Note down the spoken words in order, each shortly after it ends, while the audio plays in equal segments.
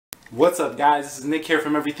What's up, guys? This is Nick here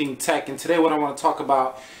from Everything Tech, and today what I want to talk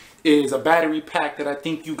about is a battery pack that I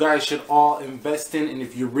think you guys should all invest in. And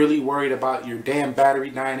if you're really worried about your damn battery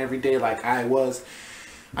dying every day like I was,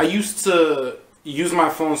 I used to use my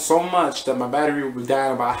phone so much that my battery would die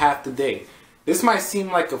in about half the day. This might seem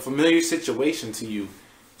like a familiar situation to you.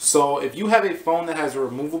 So if you have a phone that has a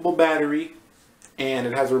removable battery and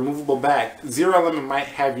it has a removable back, ZeroLemon might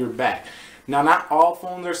have your back. Now, not all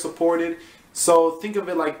phones are supported. So think of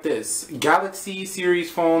it like this: Galaxy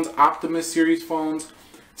series phones, Optimus series phones,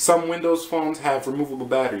 some Windows phones have removable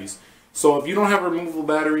batteries. So if you don't have a removable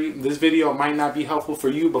battery, this video might not be helpful for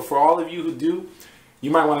you, but for all of you who do,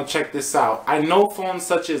 you might want to check this out. I know phones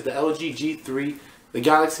such as the LG G3, the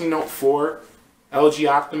Galaxy Note 4, LG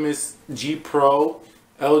Optimus G Pro,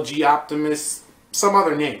 LG Optimus, some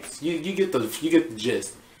other names. You get the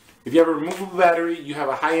gist. If you have a removable battery, you have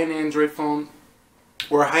a high-end Android phone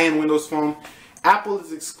or a high-end Windows phone, Apple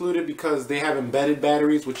is excluded because they have embedded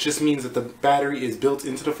batteries, which just means that the battery is built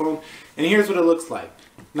into the phone. And here's what it looks like.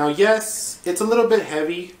 Now, yes, it's a little bit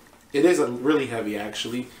heavy. It is really heavy,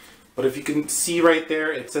 actually. But if you can see right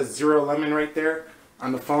there, it says ZeroLemon right there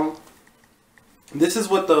on the phone. This is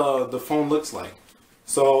what the phone looks like.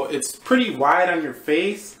 So it's pretty wide on your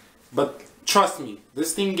face, but trust me,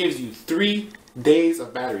 this thing gives you 3 days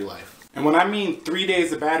of battery life. And when I mean 3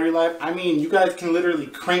 days of battery life, I mean you guys can literally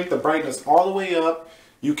crank the brightness all the way up.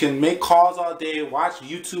 You can make calls all day, watch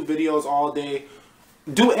YouTube videos all day,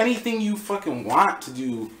 do anything you fucking want to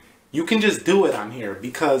do. You can just do it on here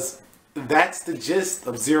because that's the gist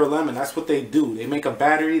of ZeroLemon. That's what they do. They make a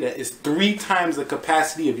battery that is 3 times the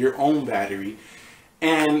capacity of your own battery.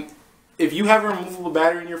 And if you have a removable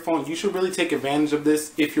battery in your phone, you should really take advantage of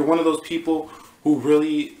this if you're one of those people who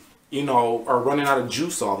really, you know, are running out of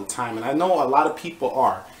juice all the time. And I know a lot of people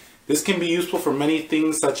are. This can be useful for many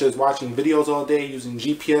things, such as watching videos all day, using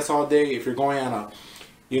GPS all day. If you're going on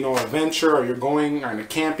a, adventure, or you're going on a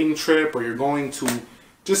camping trip, or you're going to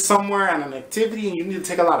just somewhere on an activity and you need to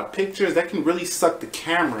take a lot of pictures, that can really suck the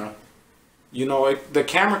camera. The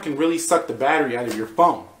camera can really suck the battery out of your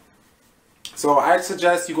phone. So I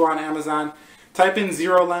suggest you go on Amazon, type in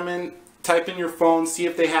ZeroLemon, type in your phone, see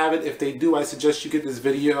if they have it. If they do, I suggest you get this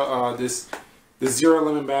video, this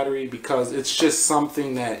ZeroLemon battery, because it's just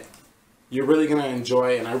something that you're really gonna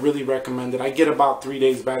enjoy, and I really recommend it. I get about 3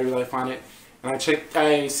 days battery life on it, and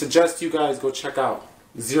I suggest you guys go check out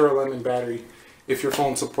ZeroLemon battery if your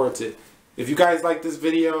phone supports it. If you guys like this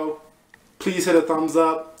video, please hit a thumbs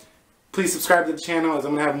up. Please subscribe to the channel, as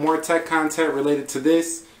I'm gonna have more tech content related to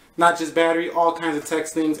this. Not just battery, all kinds of tech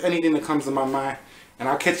things, anything that comes to my mind. And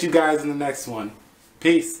I'll catch you guys in the next one.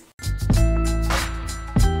 Peace.